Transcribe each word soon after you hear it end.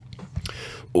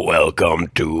Welcome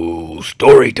to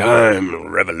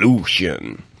Storytime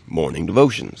Revolution. Morning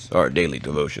devotions, or daily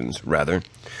devotions, rather.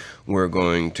 We're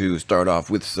going to start off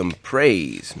with some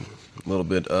praise, a little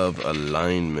bit of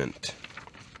alignment.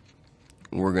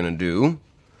 We're going to do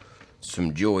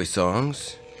some joy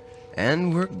songs,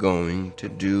 and we're going to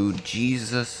do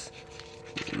Jesus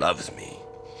Loves Me.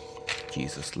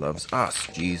 Jesus loves us.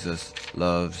 Jesus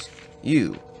loves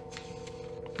you.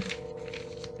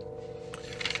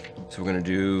 So we're going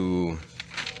to do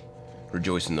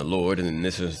Rejoice in the Lord, and then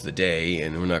This Is the Day,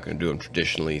 and we're not going to do them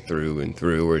traditionally through and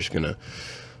through. We're just going to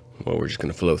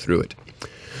flow through it.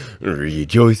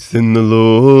 Rejoice in the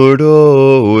Lord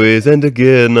always, and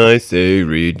again I say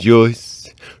rejoice.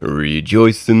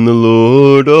 Rejoice in the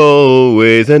Lord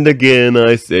always, and again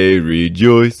I say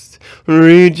rejoice.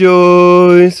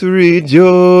 Rejoice,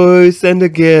 rejoice, and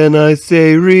again I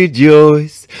say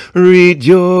rejoice.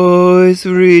 Rejoice,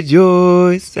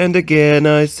 rejoice, and again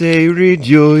I say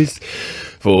rejoice.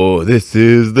 For this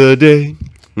is the day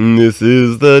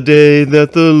that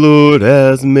the Lord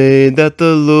has made,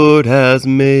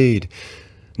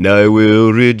 And I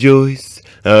will rejoice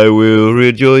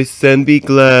and be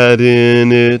glad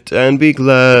in it,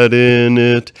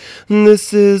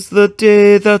 This is the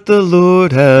day that the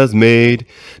Lord has made,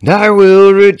 and I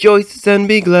will rejoice and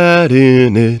be glad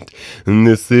in it,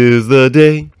 This is the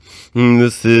day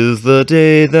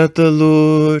that the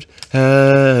Lord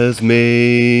has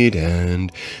made,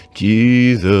 and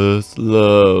Jesus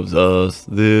loves us,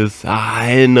 this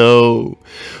I know,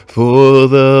 for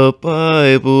the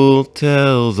Bible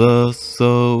tells us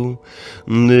so.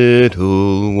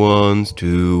 Little ones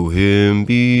to him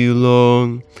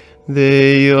belong.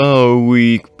 They are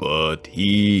weak, but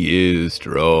he is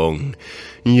strong.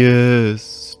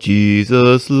 Yes,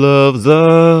 Jesus loves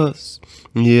us.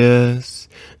 Yes,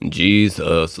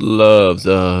 Jesus loves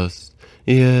us.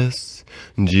 Yes,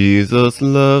 Jesus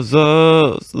loves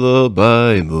us. The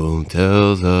Bible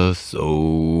tells us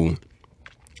so.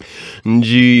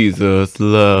 Jesus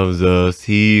loves us,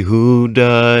 he who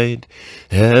died,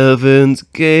 heaven's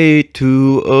gate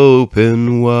to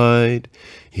open wide.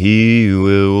 He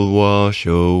will wash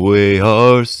away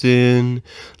our sin,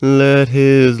 let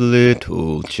his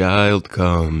little child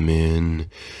come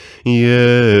in.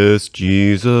 Yes,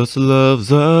 Jesus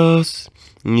loves us.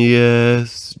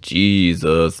 Yes,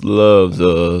 Jesus loves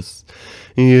us.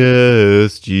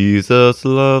 Yes, Jesus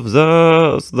loves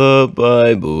us, the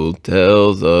Bible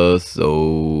tells us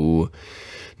so.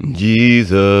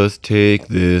 Jesus, take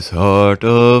this heart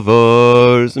of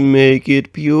ours, make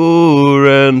it pure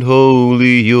and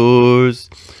wholly yours.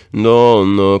 And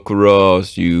on the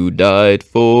cross you died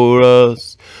for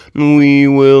us, and we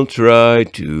will try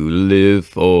to live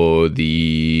for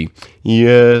thee.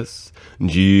 Yes,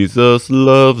 Jesus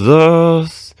loves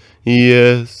us.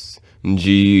 Yes,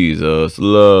 Jesus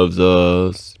loves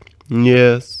us.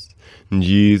 Yes,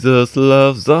 Jesus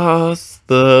loves us.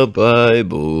 The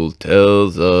Bible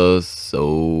tells us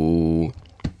so.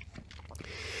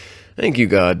 Thank you,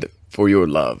 God, for your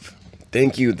love.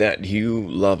 Thank you that you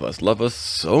love us. Love us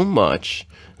so much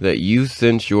that you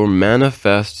sent your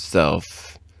manifest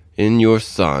self in your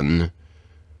Son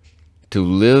to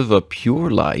live a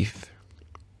pure life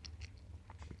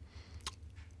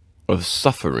of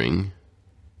suffering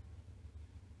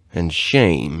and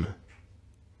shame,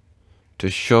 to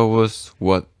show us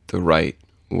what the right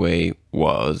way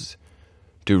was,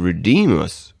 to redeem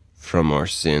us from our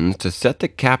sins, to set the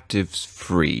captives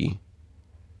free,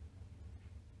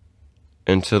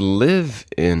 and to live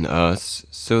in us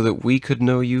so that we could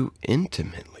know you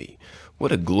intimately.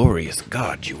 What a glorious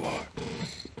God you are.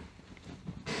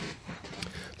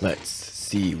 Let's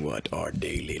see what our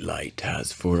daily light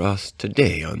has for us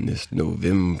today on this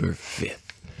November 5th.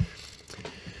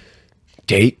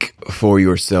 Take for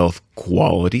yourself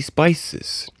quality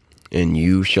spices, and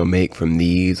you shall make from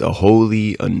these a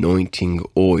holy anointing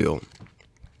oil.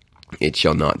 It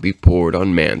shall not be poured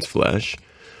on man's flesh,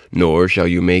 nor shall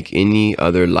you make any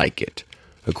other like it.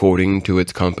 According to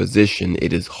its composition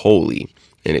it is holy,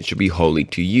 and it shall be holy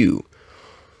to you.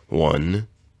 One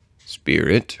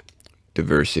Spirit,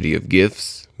 diversity of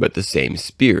gifts, but the same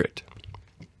Spirit.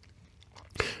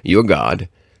 Your God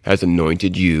has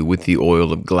anointed you with the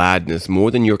oil of gladness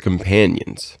more than your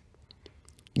companions.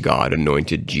 God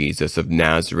anointed Jesus of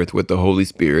Nazareth with the Holy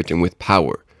Spirit and with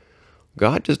power.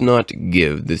 God does not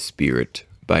give the Spirit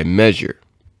by measure.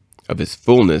 Of his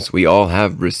fullness we all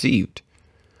have received.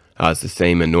 As the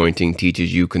same anointing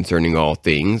teaches you concerning all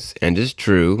things, and is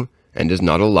true, and is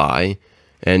not a lie,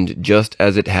 and just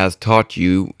as it has taught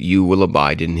you, you will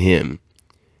abide in him.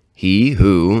 He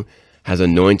who has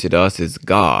anointed us is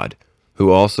God, who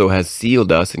also has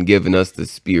sealed us and given us the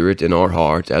Spirit in our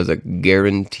hearts as a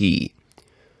guarantee.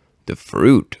 The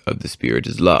fruit of the Spirit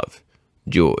is love,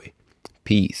 joy,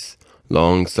 peace,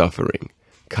 long-suffering,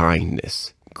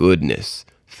 kindness, goodness,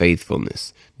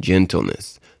 faithfulness,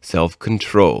 gentleness,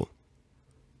 self-control.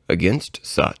 Against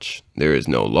such there is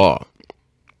no law.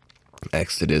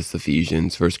 Exodus,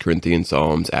 Ephesians, 1 Corinthians,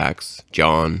 Psalms, Acts,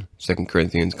 John, 2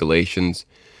 Corinthians, Galatians.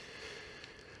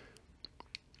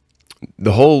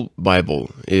 The whole Bible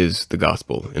is the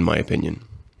gospel, in my opinion,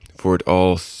 for it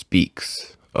all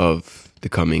speaks of the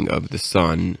coming of the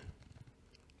Son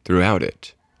throughout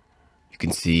it. You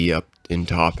can see up in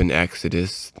top in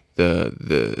Exodus that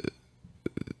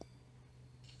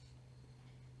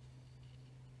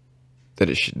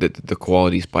the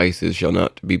quality spices shall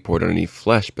not be poured on any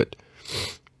flesh, but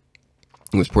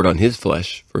it was poured on his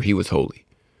flesh, for he was holy.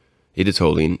 It is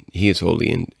holy, and he is holy,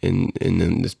 and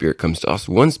then the Spirit comes to us.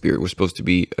 One Spirit. We're supposed to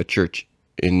be a church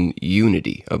in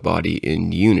unity, a body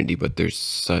in unity, but there's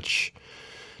such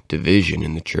division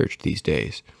in the church these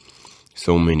days.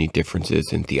 So many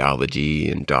differences in theology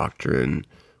and doctrine.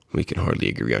 We can hardly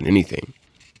agree on anything.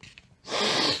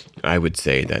 I would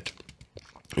say that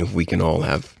if we can all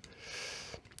have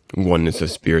oneness of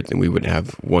spirit, then we would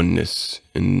have oneness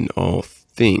in all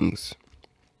things.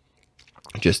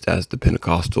 Just as the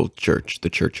Pentecostal church, the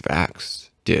Church of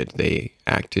Acts, did. They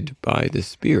acted by the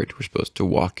Spirit. We're supposed to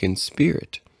walk in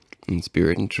spirit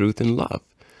and truth and love.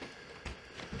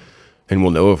 And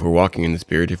we'll know if we're walking in the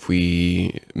Spirit if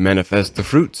we manifest the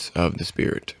fruits of the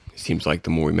Spirit. It seems like the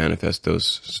more we manifest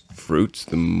those fruits,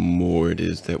 the more it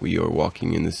is that we are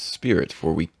walking in the Spirit.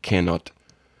 For we cannot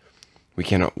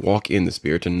walk in the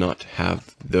Spirit and not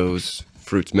have those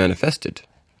fruits manifested.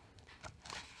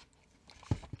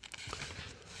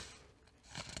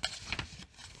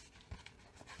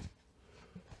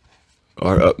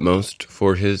 Our utmost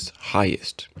for his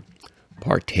highest,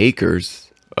 partakers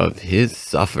of his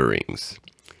sufferings.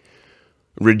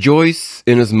 Rejoice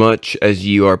inasmuch as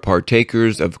ye are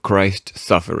partakers of Christ's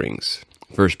sufferings.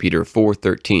 1 Peter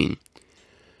 4:13.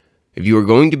 If you are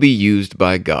going to be used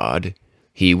by God,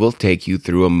 he will take you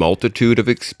through a multitude of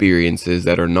experiences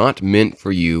that are not meant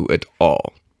for you at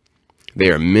all.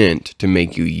 They are meant to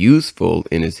make you useful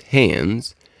in his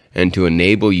hands and to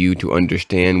enable you to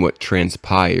understand what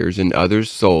transpires in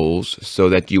others' souls so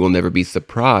that you will never be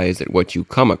surprised at what you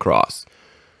come across.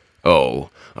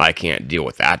 Oh, I can't deal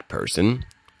with that person.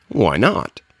 Why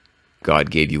not? God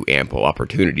gave you ample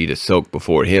opportunity to soak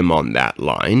before him on that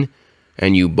line,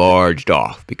 and you barged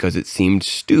off because it seemed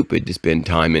stupid to spend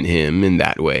time in him in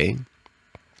that way.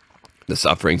 The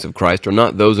sufferings of Christ are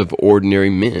not those of ordinary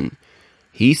men.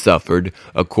 He suffered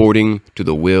according to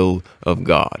the will of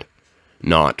God.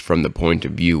 Not from the point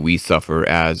of view we suffer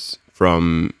as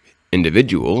from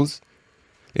individuals.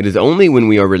 It is only when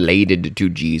we are related to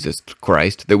Jesus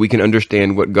Christ that we can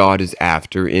understand what God is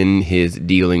after in his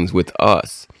dealings with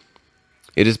us.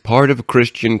 It is part of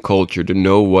Christian culture to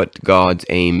know what God's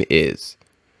aim is.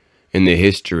 In the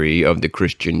history of the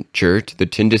Christian church, the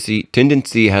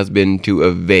tendency has been to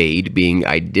evade being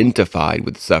identified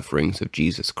with the sufferings of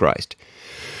Jesus Christ.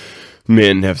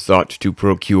 Men have sought to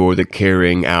procure the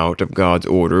carrying out of God's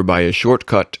order by a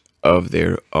shortcut of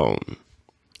their own.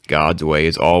 God's way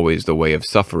is always the way of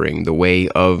suffering, the way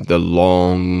of the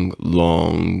long,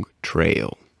 long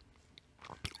trail.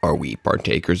 Are we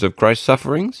partakers of Christ's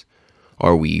sufferings?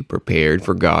 Are we prepared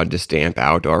for God to stamp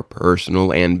out our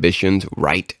personal ambitions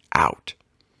right out?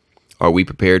 Are we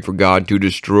prepared for God to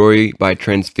destroy by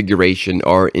transfiguration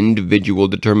our individual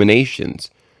determinations?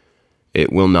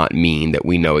 It will not mean that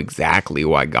we know exactly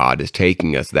why God is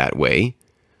taking us that way.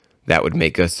 That would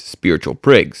make us spiritual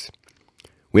prigs.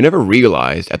 We never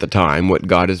realized at the time what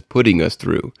God is putting us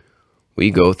through.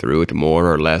 We go through it more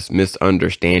or less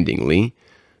misunderstandingly.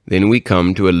 Then we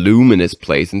come to a luminous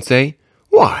place and say,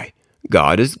 "Why,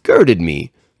 God has girded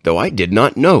me, though I did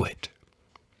not know it."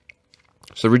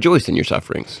 So rejoice in your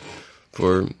sufferings,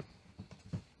 for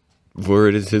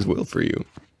it is his will for you.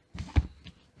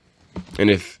 And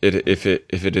if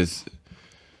it is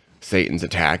Satan's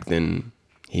attack, then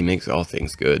he makes all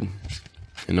things good,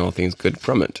 and all things good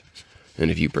from it. And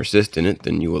if you persist in it,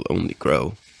 then you will only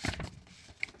grow.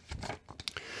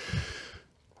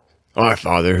 Our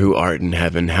Father, who art in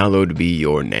heaven, hallowed be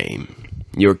your name.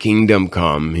 Your kingdom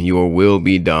come, your will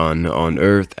be done on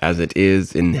earth as it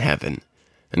is in heaven.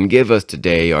 And give us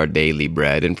today our daily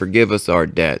bread, and forgive us our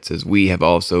debts as we have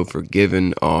also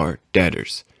forgiven our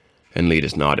debtors. And lead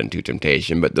us not into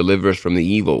temptation, but deliver us from the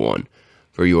evil one.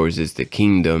 For yours is the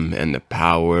kingdom, and the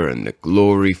power, and the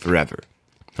glory forever.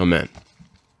 Amen.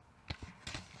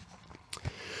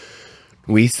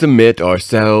 We submit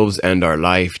ourselves and our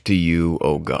life to you,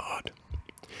 O God.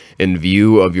 In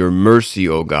view of your mercy,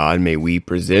 O God, may we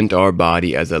present our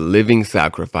body as a living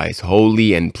sacrifice,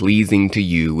 holy and pleasing to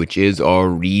you, which is our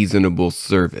reasonable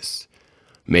service.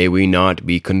 May we not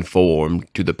be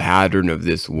conformed to the pattern of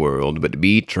this world, but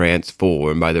be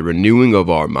transformed by the renewing of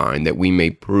our mind, that we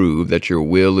may prove that your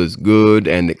will is good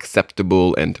and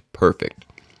acceptable and perfect.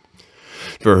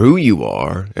 For who you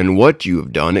are and what you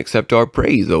have done accept our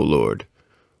praise, O Lord.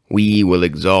 We will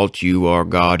exalt you, our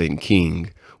God and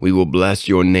King. We will bless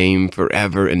your name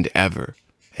forever and ever.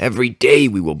 Every day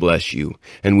we will bless you,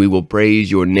 and we will praise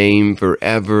your name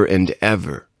forever and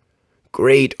ever.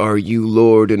 Great are you,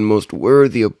 Lord, and most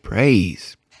worthy of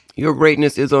praise. Your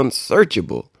greatness is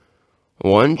unsearchable.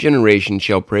 One generation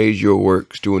shall praise your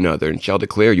works to another, and shall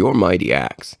declare your mighty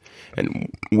acts. And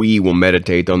we will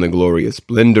meditate on the glorious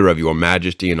splendor of your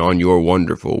majesty and on your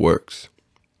wonderful works.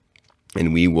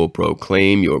 And we will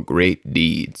proclaim your great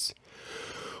deeds.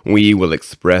 We will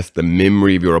express the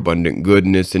memory of your abundant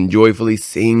goodness and joyfully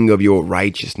sing of your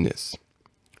righteousness.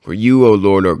 For you, O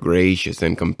Lord, are gracious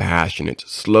and compassionate,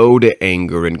 slow to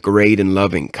anger, and great in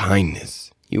loving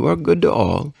kindness. You are good to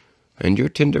all, and your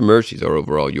tender mercies are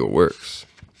over all your works.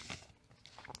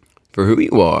 For who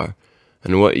you are,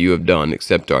 and what you have done,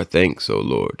 accept our thanks, O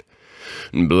Lord.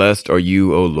 And blessed are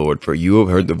you, O Lord, for you have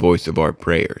heard the voice of our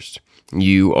prayers.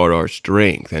 You are our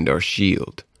strength and our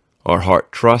shield. Our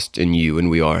heart trusts in you, and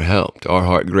we are helped. Our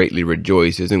heart greatly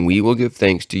rejoices, and we will give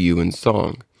thanks to you in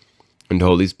song. And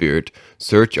Holy Spirit,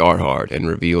 search our heart and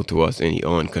reveal to us any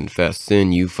unconfessed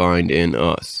sin you find in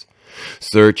us.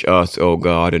 Search us, O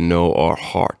God, and know our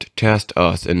heart. Test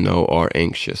us and know our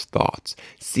anxious thoughts.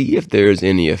 See if there is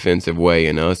any offensive way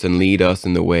in us, and lead us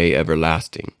in the way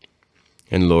everlasting.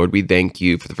 And Lord, we thank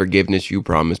you for the forgiveness you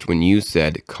promised when you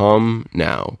said, "Come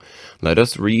now, let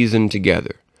us reason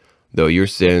together. Though your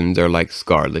sins are like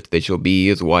scarlet, they shall be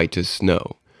as white as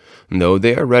snow. And though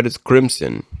they are red as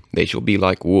crimson, they shall be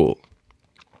like wool."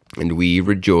 And we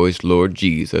rejoice, Lord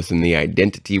Jesus, in the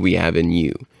identity we have in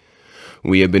you.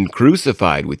 We have been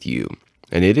crucified with you,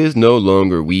 and it is no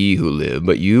longer we who live,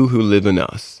 but you who live in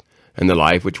us. And the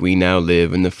life which we now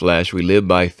live in the flesh, we live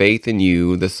by faith in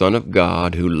you, the Son of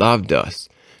God, who loved us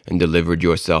and delivered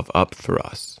yourself up for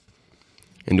us.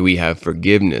 And we have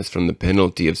forgiveness from the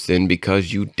penalty of sin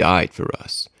because you died for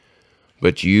us.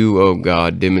 But you, O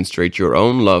God, demonstrate your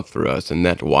own love for us, in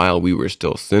that while we were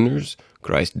still sinners,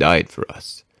 Christ died for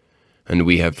us. And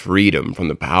we have freedom from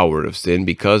the power of sin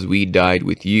because we died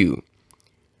with you.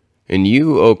 In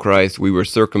you, O Christ, we were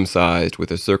circumcised with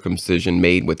a circumcision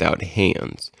made without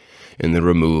hands, in the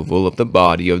removal of the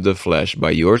body of the flesh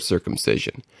by your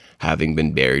circumcision, having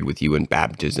been buried with you in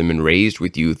baptism and raised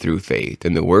with you through faith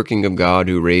in the working of God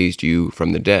who raised you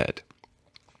from the dead.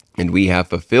 And we have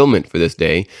fulfillment for this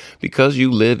day because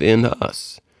you live in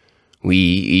us. We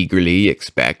eagerly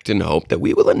expect and hope that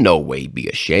we will in no way be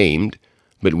ashamed,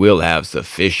 but will have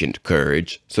sufficient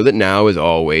courage, so that now as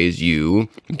always you,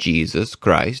 Jesus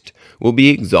Christ, will be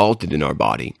exalted in our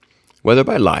body, whether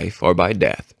by life or by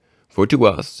death. For to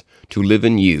us, to live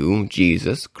in you,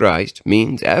 Jesus Christ,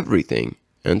 means everything,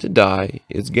 and to die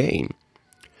is gain.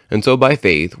 And so by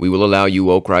faith we will allow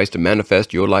you, O Christ, to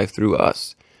manifest your life through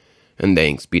us. And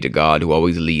thanks be to God who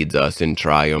always leads us in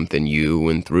triumph in you,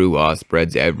 and through us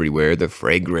spreads everywhere the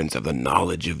fragrance of the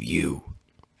knowledge of you.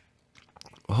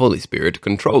 Holy Spirit,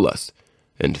 control us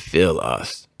and fill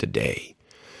us today.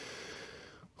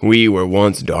 We were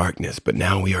once darkness, but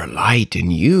now we are light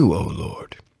in you, O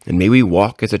Lord. And may we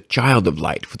walk as a child of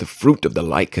light, for the fruit of the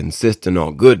light consists in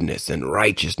all goodness and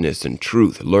righteousness and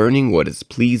truth, learning what is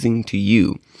pleasing to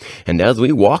you. And as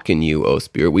we walk in you, O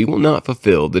Spirit, we will not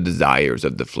fulfill the desires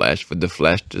of the flesh, for the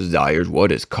flesh desires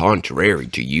what is contrary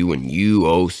to you, and you,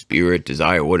 O Spirit,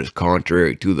 desire what is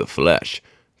contrary to the flesh,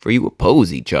 for you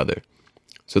oppose each other,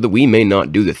 so that we may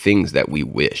not do the things that we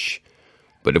wish.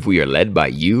 But if we are led by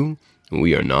you,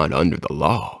 we are not under the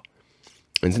law.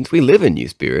 And since we live in you,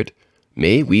 Spirit,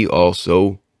 may we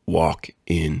also walk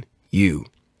in you.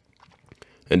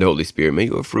 And Holy Spirit, may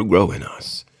your fruit grow in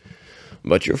us.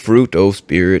 But your fruit, O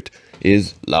Spirit,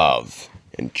 is love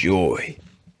and joy,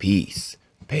 peace,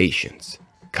 patience,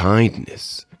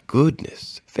 kindness,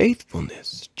 goodness,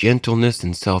 faithfulness, gentleness,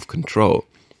 and self-control.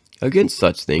 Against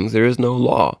such things there is no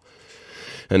law.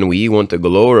 And we want to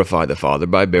glorify the Father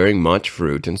by bearing much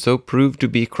fruit, and so prove to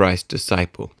be Christ's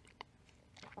disciple.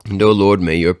 And, O Lord,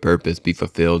 may your purpose be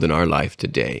fulfilled in our life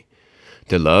today,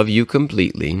 to love you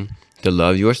completely, to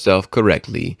love yourself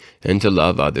correctly, and to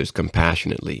love others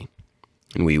compassionately.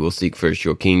 And we will seek first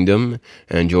your kingdom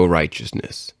and your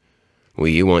righteousness.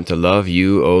 We want to love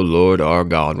you, O Lord our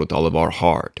God, with all of our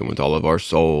heart and with all of our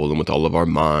soul and with all of our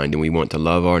mind, and we want to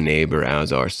love our neighbor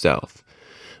as ourself.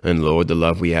 And Lord, the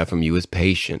love we have from you is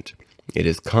patient. It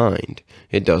is kind.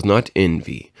 It does not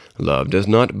envy. Love does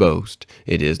not boast.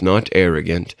 It is not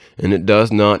arrogant, and it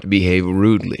does not behave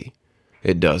rudely.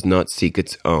 It does not seek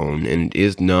its own, and it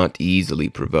is not easily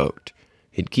provoked.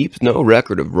 It keeps no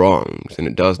record of wrongs, and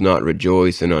it does not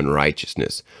rejoice in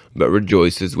unrighteousness, but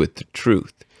rejoices with the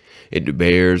truth. It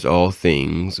bears all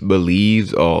things,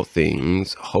 believes all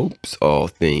things, hopes all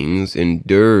things,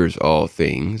 endures all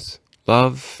things.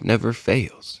 Love never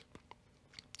fails.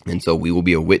 And so we will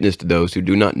be a witness to those who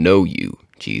do not know you,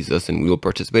 Jesus, and we will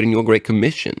participate in your great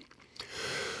commission.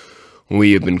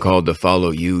 We have been called to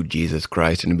follow you, Jesus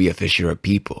Christ, and to be a fisher of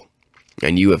people.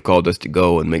 And you have called us to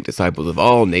go and make disciples of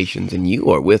all nations, and you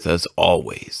are with us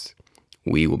always.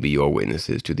 We will be your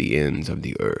witnesses to the ends of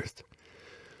the earth.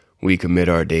 We commit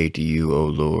our day to you, O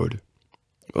Lord.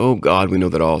 O God, we know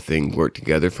that all things work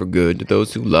together for good to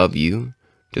those who love you,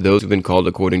 to those who have been called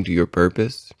according to your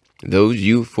purpose. Those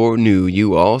you foreknew,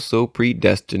 you also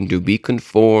predestined to be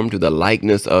conformed to the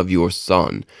likeness of your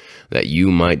Son, that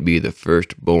you might be the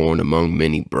firstborn among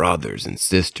many brothers and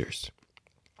sisters.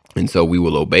 And so we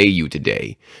will obey you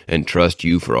today and trust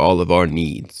you for all of our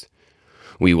needs.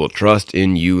 We will trust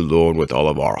in you, Lord, with all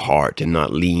of our heart and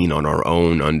not lean on our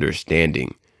own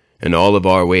understanding. In all of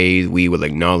our ways we will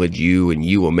acknowledge you, and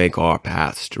you will make our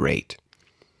path straight.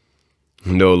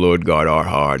 And, O Lord, guard our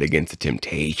heart against the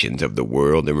temptations of the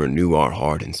world and renew our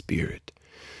heart and spirit.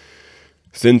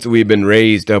 Since we've been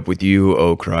raised up with you,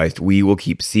 O Christ, we will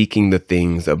keep seeking the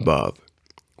things above.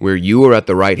 Where you are at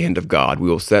the right hand of God, we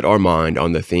will set our mind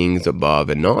on the things above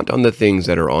and not on the things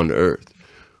that are on earth.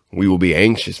 We will be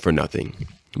anxious for nothing,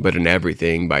 but in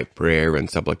everything, by prayer and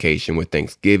supplication with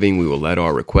thanksgiving, we will let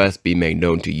our requests be made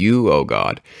known to you, O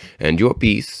God, and your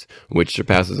peace, which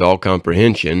surpasses all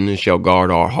comprehension, shall guard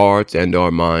our hearts and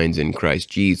our minds in Christ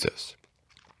Jesus.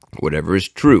 Whatever is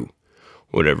true,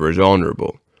 whatever is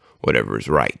honorable, whatever is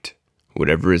right,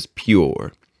 whatever is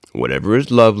pure, whatever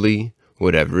is lovely,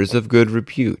 whatever is of good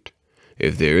repute,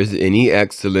 if there is any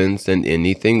excellence and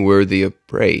anything worthy of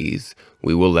praise,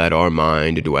 we will let our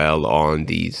mind dwell on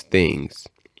these things.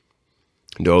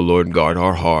 And, O Lord, guard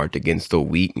our heart against the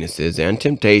weaknesses and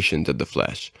temptations of the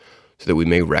flesh, so that we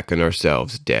may reckon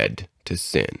ourselves dead to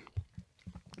sin.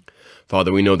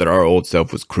 Father, we know that our old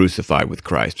self was crucified with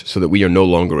Christ, so that we are no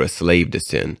longer a slave to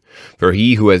sin. For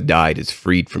he who has died is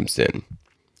freed from sin.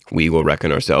 We will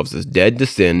reckon ourselves as dead to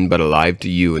sin, but alive to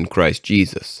you in Christ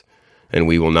Jesus. And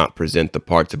we will not present the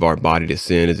parts of our body to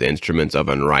sin as instruments of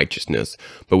unrighteousness,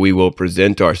 but we will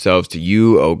present ourselves to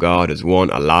you, O God, as one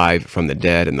alive from the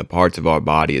dead, and the parts of our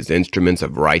body as instruments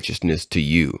of righteousness to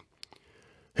you.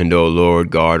 And, O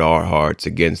Lord, guard our hearts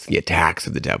against the attacks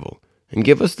of the devil, and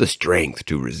give us the strength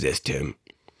to resist him.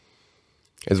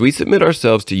 As we submit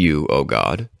ourselves to you, O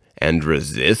God, and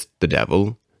resist the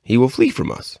devil, he will flee from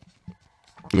us.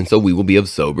 And so we will be of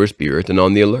sober spirit and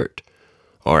on the alert.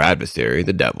 Our adversary,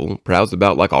 the devil, prowls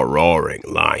about like a roaring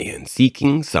lion,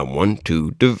 seeking someone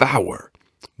to devour.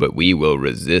 But we will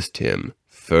resist him,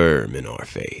 firm in our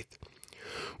faith.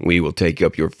 We will take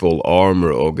up your full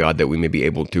armor, O God, that we may be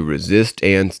able to resist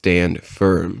and stand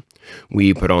firm.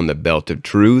 We put on the belt of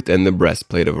truth and the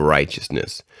breastplate of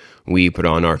righteousness. We put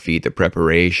on our feet the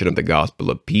preparation of the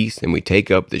gospel of peace, and we take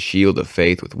up the shield of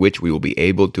faith with which we will be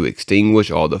able to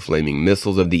extinguish all the flaming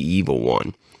missiles of the evil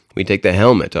one. We take the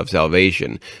helmet of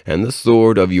salvation and the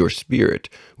sword of your Spirit,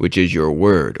 which is your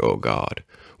word, O God.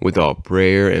 With all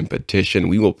prayer and petition,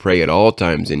 we will pray at all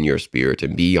times in your Spirit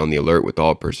and be on the alert with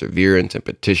all perseverance and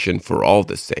petition for all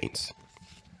the saints.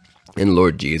 And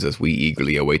Lord Jesus, we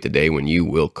eagerly await the day when you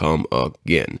will come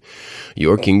again.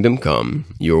 Your kingdom come,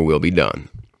 your will be done.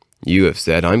 You have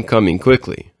said, I'm coming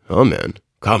quickly. Amen.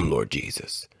 Come, Lord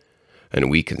Jesus. And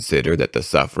we consider that the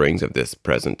sufferings of this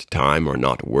present time are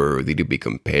not worthy to be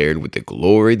compared with the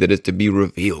glory that is to be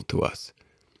revealed to us.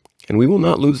 And we will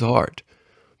not lose heart,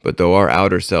 but though our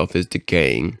outer self is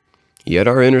decaying, yet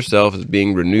our inner self is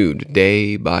being renewed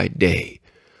day by day.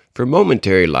 For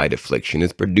momentary light affliction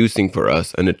is producing for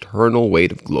us an eternal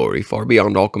weight of glory far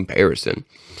beyond all comparison,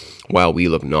 while we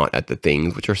look not at the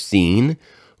things which are seen,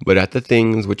 but at the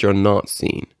things which are not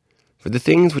seen. For the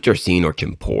things which are seen are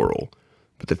temporal,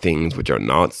 but the things which are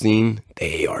not seen,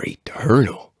 they are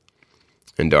eternal.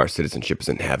 And our citizenship is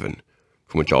in heaven,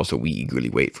 from which also we eagerly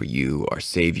wait for you, our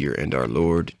Savior and our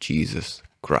Lord Jesus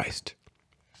Christ.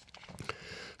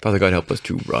 Father God, help us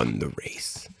to run the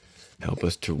race. Help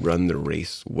us to run the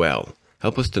race well.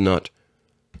 Help us to not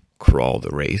crawl the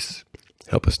race.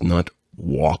 Help us not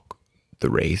walk the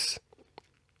race.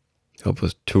 Help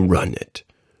us to run it,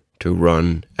 to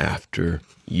run after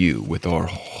you with our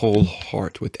whole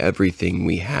heart, with everything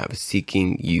we have,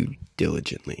 seeking you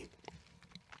diligently.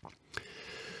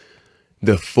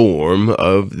 The form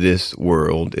of this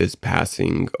world is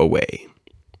passing away.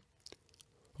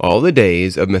 All the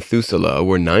days of Methuselah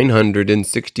were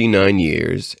 969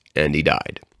 years, and he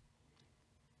died.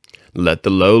 Let the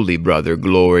lowly brother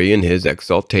glory in his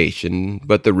exaltation,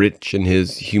 but the rich in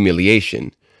his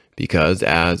humiliation, because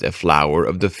as a flower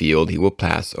of the field he will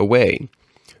pass away.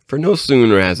 For no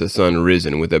sooner has the sun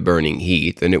risen with a burning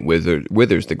heat than it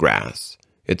withers the grass.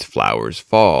 Its flowers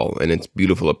fall, and its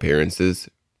beautiful appearances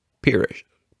perish.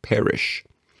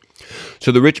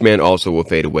 So the rich man also will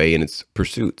fade away in its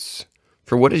pursuits.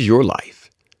 For what is your life?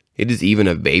 It is even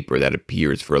a vapor that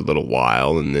appears for a little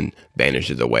while and then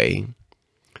vanishes away.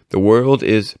 The world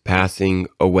is passing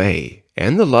away,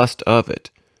 and the lust of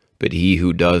it, but he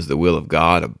who does the will of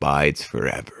God abides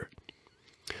forever.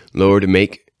 Lord,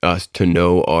 make us to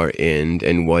know our end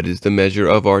and what is the measure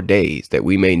of our days, that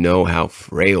we may know how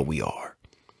frail we are.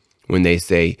 When they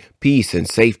say peace and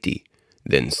safety,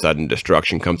 then sudden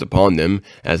destruction comes upon them,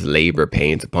 as labor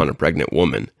pains upon a pregnant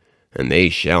woman, and they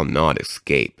shall not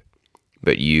escape.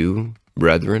 But you,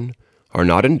 brethren, are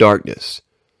not in darkness,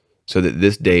 so that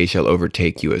this day shall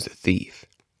overtake you as a thief.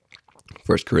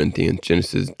 1 Corinthians,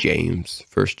 Genesis, James,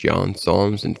 1 John,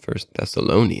 Psalms, and 1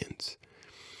 Thessalonians.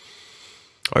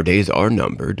 Our days are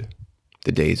numbered,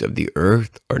 the days of the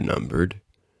earth are numbered,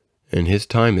 and his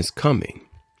time is coming.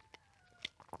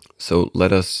 So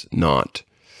let us not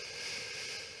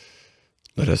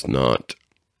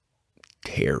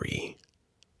tarry.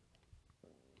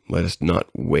 Let us not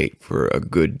wait for a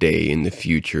good day in the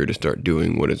future to start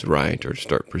doing what is right, or to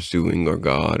start pursuing our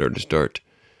God, or to start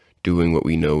doing what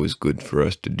we know is good for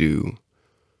us to do.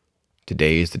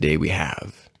 Today is the day we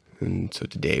have, and so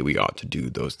today we ought to do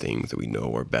those things that we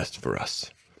know are best for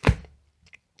us,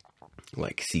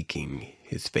 like seeking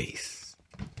his face.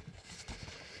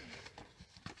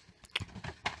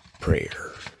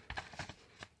 Prayer.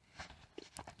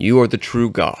 You are the true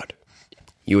God.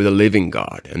 You are the living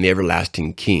God and the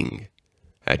everlasting King.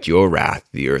 At your wrath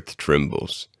the earth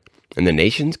trembles, and the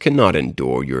nations cannot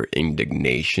endure your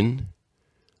indignation.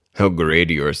 How great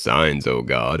are your signs, O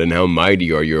God, and how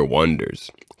mighty are your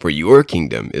wonders! For your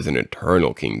kingdom is an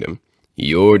eternal kingdom.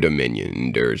 Your dominion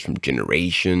endures from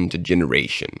generation to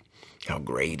generation. How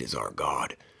great is our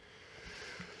God!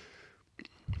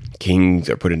 Kings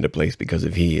are put into place because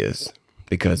of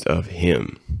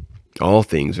him. All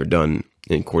things are done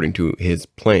according to his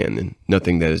plan, and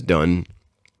nothing that is done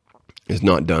is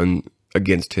not done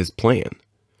against his plan.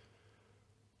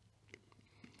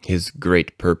 His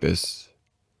great purpose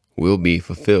will be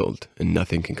fulfilled, and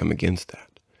nothing can come against that.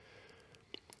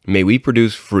 May we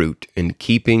produce fruit in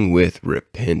keeping with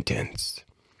repentance.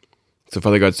 So,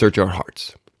 Father God, search our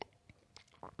hearts.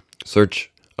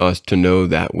 Search us to know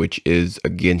that which is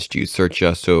against you. Search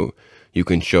us so you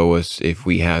can show us if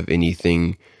we have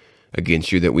anything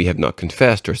against you that we have not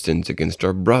confessed, or sins against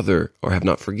our brother, or have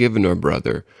not forgiven our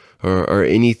brother, or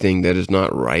anything that is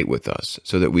not right with us,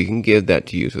 so that we can give that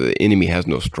to you, so the enemy has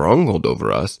no stronghold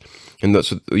over us, and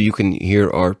so you can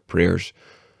hear our prayers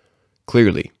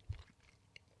clearly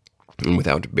and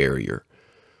without barrier.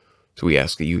 So we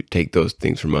ask that you take those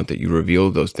things from us, that you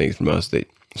reveal those things from us,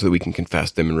 so that we can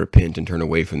confess them and repent and turn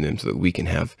away from them, so that we can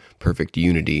have perfect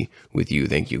unity with you.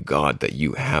 Thank you, God, that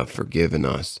you have forgiven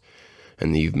us,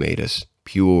 and that you've made us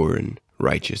pure and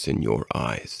righteous in your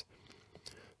eyes.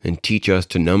 And teach us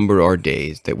to number our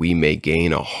days, that we may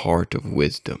gain a heart of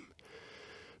wisdom.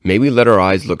 May we let our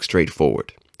eyes look straight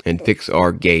forward, and fix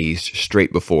our gaze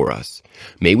straight before us.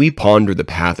 May we ponder the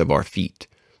path of our feet,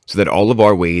 so that all of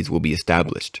our ways will be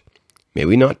established. May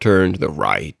we not turn to the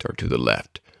right or to the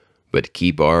left, but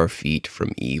keep our feet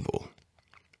from evil.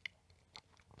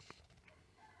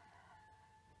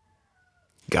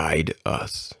 Guide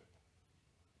us.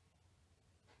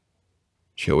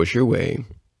 Show us your way.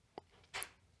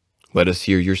 Let us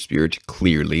hear your spirit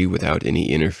clearly without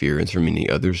any interference from any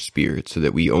other spirit, so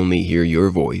that we only hear your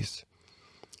voice,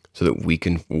 so that we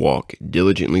can walk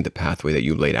diligently the pathway that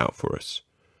you laid out for us,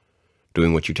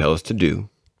 doing what you tell us to do.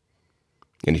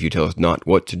 And if you tell us not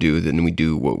what to do, then we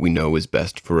do what we know is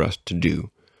best for us to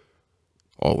do,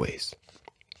 always.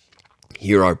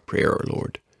 Hear our prayer, our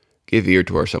Lord. Give ear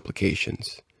to our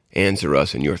supplications. Answer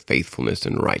us in your faithfulness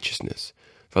and righteousness.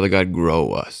 Father God,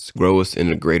 grow us. Grow us in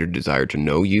a greater desire to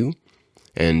know you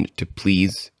and to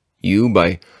please you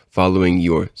by following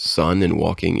your Son and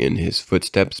walking in his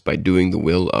footsteps, by doing the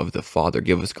will of the Father.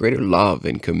 Give us greater love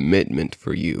and commitment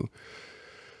for you,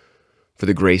 for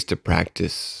the grace to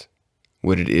practice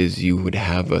what it is you would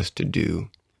have us to do,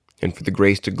 and for the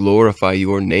grace to glorify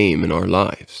your name in our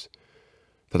lives.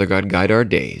 Father God, guide our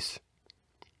days.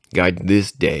 Guide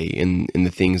this day in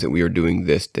the things that we are doing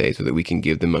this day so that we can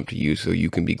give them up to you so you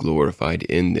can be glorified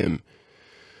in them.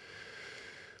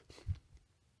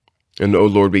 And, O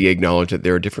Lord, we acknowledge that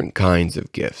there are different kinds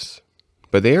of gifts,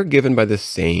 but they are given by the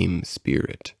same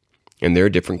Spirit. And there are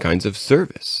different kinds of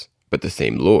service, but the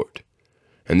same Lord.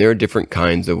 And there are different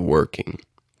kinds of working,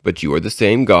 but you are the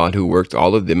same God who works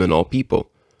all of them in all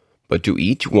people. But to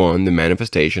each one the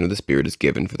manifestation of the Spirit is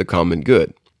given for the common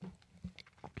good.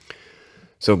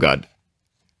 So God,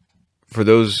 for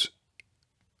those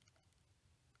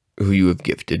who you have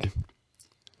gifted,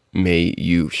 may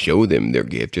you show them their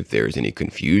gift if there is any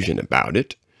confusion about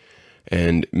it,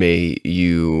 and may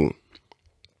you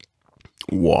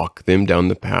walk them down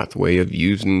the pathway of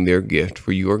using their gift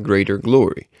for your greater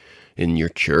glory in your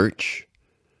church,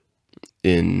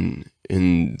 in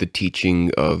the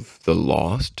teaching of the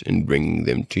lost and bringing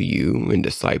them to you and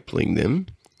discipling them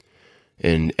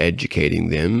and educating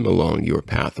them along your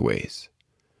pathways.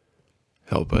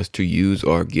 Help us to use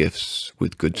our gifts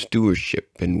with good stewardship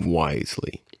and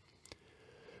wisely.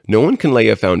 No one can lay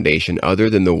a foundation other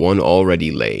than the one already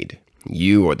laid.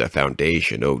 You are the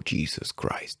foundation, O Jesus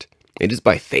Christ. It is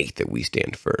by faith that we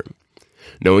stand firm,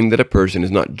 knowing that a person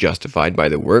is not justified by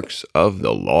the works of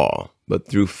the law, but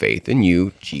through faith in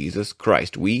you, Jesus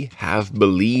Christ. We have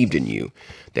believed in you,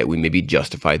 that we may be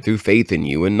justified through faith in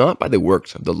you, and not by the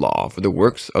works of the law. For the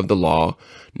works of the law,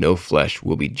 no flesh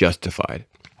will be justified.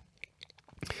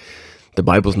 The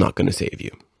Bible's not going to save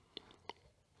you.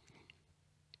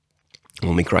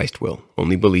 Only Christ will.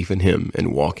 Only belief in him,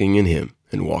 and walking in him,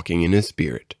 and walking in his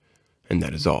Spirit. And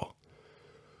that is all.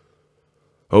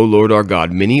 O Lord our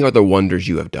God, many are the wonders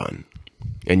you have done,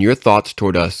 and your thoughts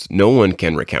toward us no one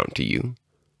can recount to you.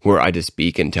 Were I to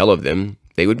speak and tell of them,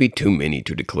 they would be too many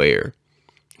to declare.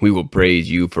 We will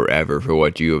praise you forever for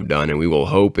what you have done, and we will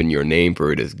hope in your name,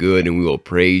 for it is good, and we will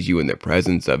praise you in the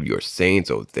presence of your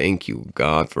saints. Oh, thank you,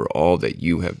 God, for all that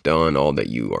you have done, all that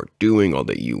you are doing, all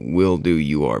that you will do.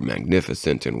 You are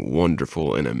magnificent and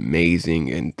wonderful and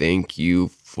amazing, and thank you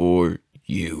for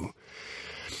you.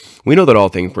 We know that all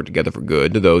things work together for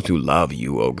good to those who love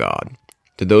you, O God,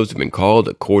 to those who have been called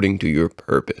according to your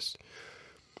purpose.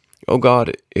 O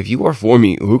God, if you are for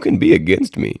me, who can be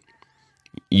against me?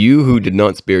 You who did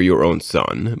not spare your own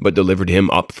Son, but delivered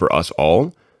him up for us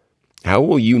all, how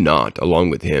will you not, along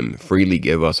with him, freely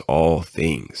give us all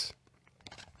things?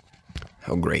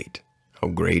 How great, how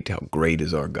great, how great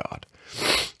is our God.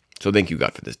 So thank you,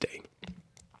 God, for this day.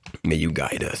 May you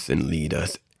guide us and lead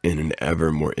us in an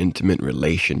ever more intimate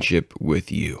relationship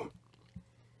with you.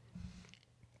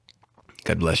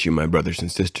 God bless you, my brothers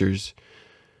and sisters,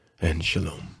 and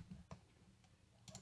shalom.